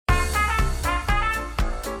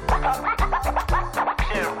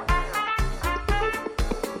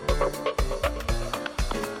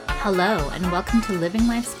Hello, and welcome to Living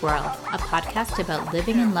Life Squirrel, a podcast about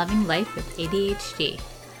living and loving life with ADHD.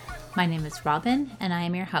 My name is Robin, and I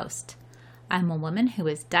am your host. I'm a woman who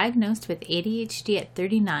was diagnosed with ADHD at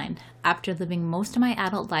 39 after living most of my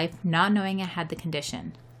adult life not knowing I had the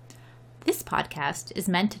condition. This podcast is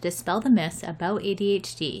meant to dispel the myths about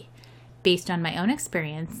ADHD based on my own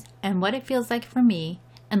experience and what it feels like for me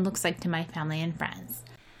and looks like to my family and friends.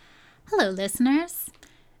 Hello, listeners.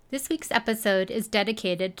 This week's episode is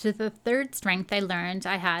dedicated to the third strength I learned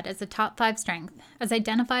I had as a top 5 strength, as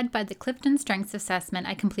identified by the Clifton Strengths Assessment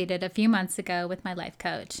I completed a few months ago with my life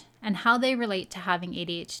coach, and how they relate to having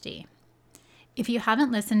ADHD. If you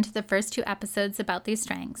haven't listened to the first 2 episodes about these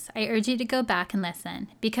strengths, I urge you to go back and listen,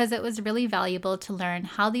 because it was really valuable to learn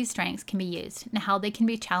how these strengths can be used and how they can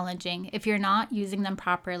be challenging if you're not using them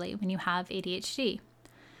properly when you have ADHD.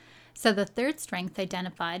 So the third strength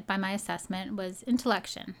identified by my assessment was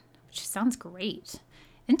intellection, which sounds great.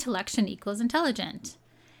 Intellection equals intelligent.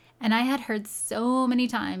 And I had heard so many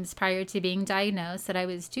times prior to being diagnosed that I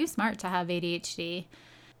was too smart to have ADHD.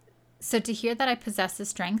 So to hear that I possess the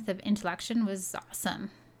strength of intellection was awesome.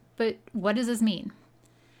 But what does this mean?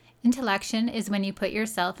 Intellection is when you put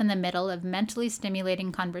yourself in the middle of mentally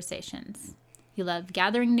stimulating conversations. You love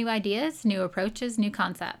gathering new ideas, new approaches, new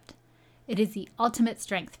concepts. It is the ultimate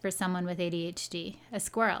strength for someone with ADHD, a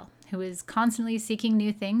squirrel, who is constantly seeking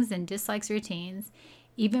new things and dislikes routines,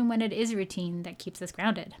 even when it is routine that keeps us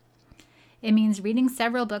grounded. It means reading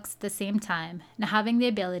several books at the same time and having the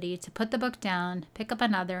ability to put the book down, pick up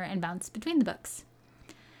another, and bounce between the books.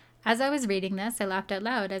 As I was reading this, I laughed out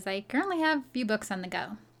loud as I currently have a few books on the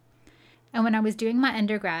go. And when I was doing my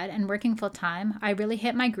undergrad and working full-time, I really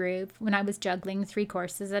hit my groove when I was juggling 3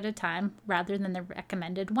 courses at a time rather than the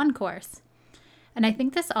recommended 1 course. And I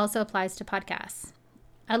think this also applies to podcasts.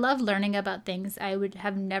 I love learning about things I would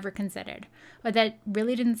have never considered or that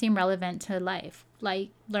really didn't seem relevant to life,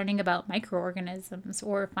 like learning about microorganisms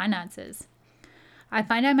or finances. I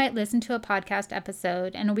find I might listen to a podcast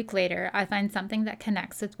episode and a week later I find something that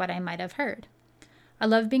connects with what I might have heard. I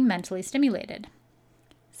love being mentally stimulated.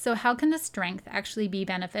 So how can this strength actually be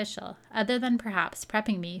beneficial, other than perhaps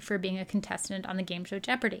prepping me for being a contestant on the game show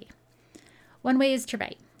Jeopardy? One way is to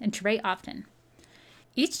write, and to write often.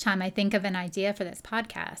 Each time I think of an idea for this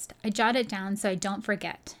podcast, I jot it down so I don't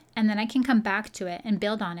forget, and then I can come back to it and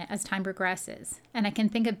build on it as time progresses, and I can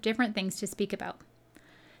think of different things to speak about.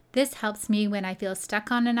 This helps me when I feel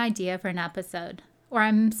stuck on an idea for an episode, or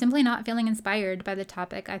I'm simply not feeling inspired by the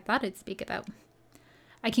topic I thought I'd speak about.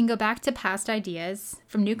 I can go back to past ideas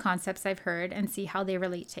from new concepts I've heard and see how they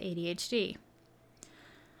relate to ADHD.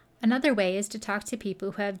 Another way is to talk to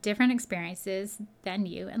people who have different experiences than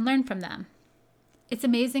you and learn from them. It's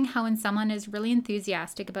amazing how when someone is really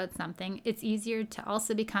enthusiastic about something, it's easier to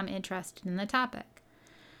also become interested in the topic.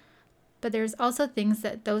 But there's also things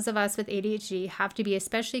that those of us with ADHD have to be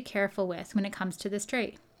especially careful with when it comes to this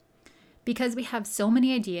trait. Because we have so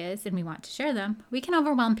many ideas and we want to share them, we can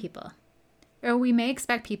overwhelm people. Or we may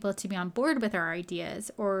expect people to be on board with our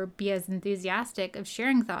ideas or be as enthusiastic of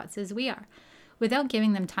sharing thoughts as we are, without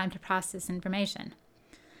giving them time to process information.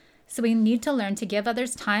 So we need to learn to give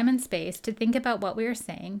others time and space to think about what we are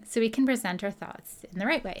saying so we can present our thoughts in the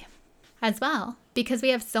right way. As well, because we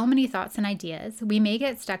have so many thoughts and ideas, we may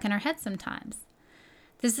get stuck in our heads sometimes.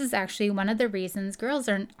 This is actually one of the reasons girls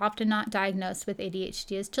are often not diagnosed with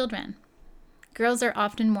ADHD as children. Girls are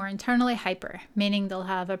often more internally hyper, meaning they'll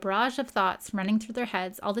have a barrage of thoughts running through their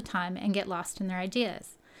heads all the time and get lost in their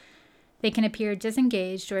ideas. They can appear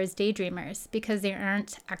disengaged or as daydreamers because they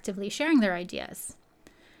aren't actively sharing their ideas.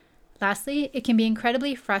 Lastly, it can be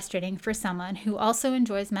incredibly frustrating for someone who also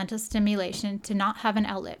enjoys mental stimulation to not have an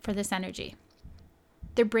outlet for this energy.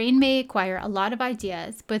 Their brain may acquire a lot of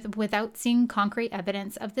ideas, but without seeing concrete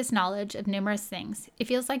evidence of this knowledge of numerous things, it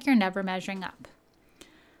feels like you're never measuring up.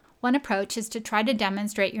 One approach is to try to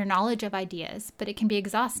demonstrate your knowledge of ideas, but it can be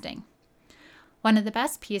exhausting. One of the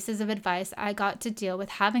best pieces of advice I got to deal with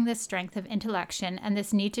having this strength of intellection and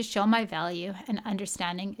this need to show my value and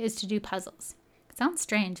understanding is to do puzzles. It sounds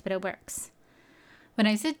strange, but it works. When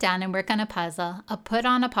I sit down and work on a puzzle, I'll put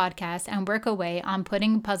on a podcast and work away on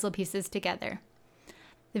putting puzzle pieces together.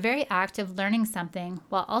 The very act of learning something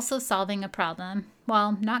while also solving a problem,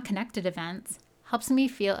 while not connected events, helps me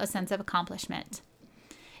feel a sense of accomplishment.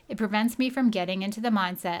 It prevents me from getting into the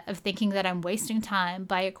mindset of thinking that I'm wasting time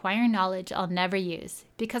by acquiring knowledge I'll never use,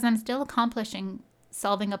 because I'm still accomplishing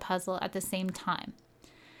solving a puzzle at the same time.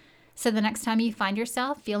 So the next time you find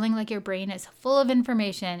yourself feeling like your brain is full of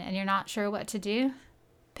information and you're not sure what to do,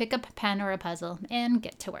 pick up a pen or a puzzle and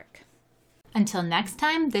get to work. Until next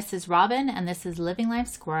time, this is Robin, and this is Living Life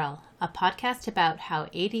Squirrel, a podcast about how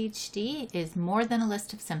ADHD is more than a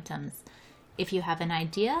list of symptoms. If you have an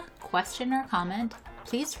idea, question, or comment,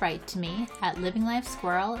 please write to me at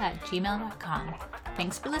livinglifesquirrel@gmail.com.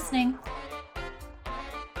 Thanks for listening.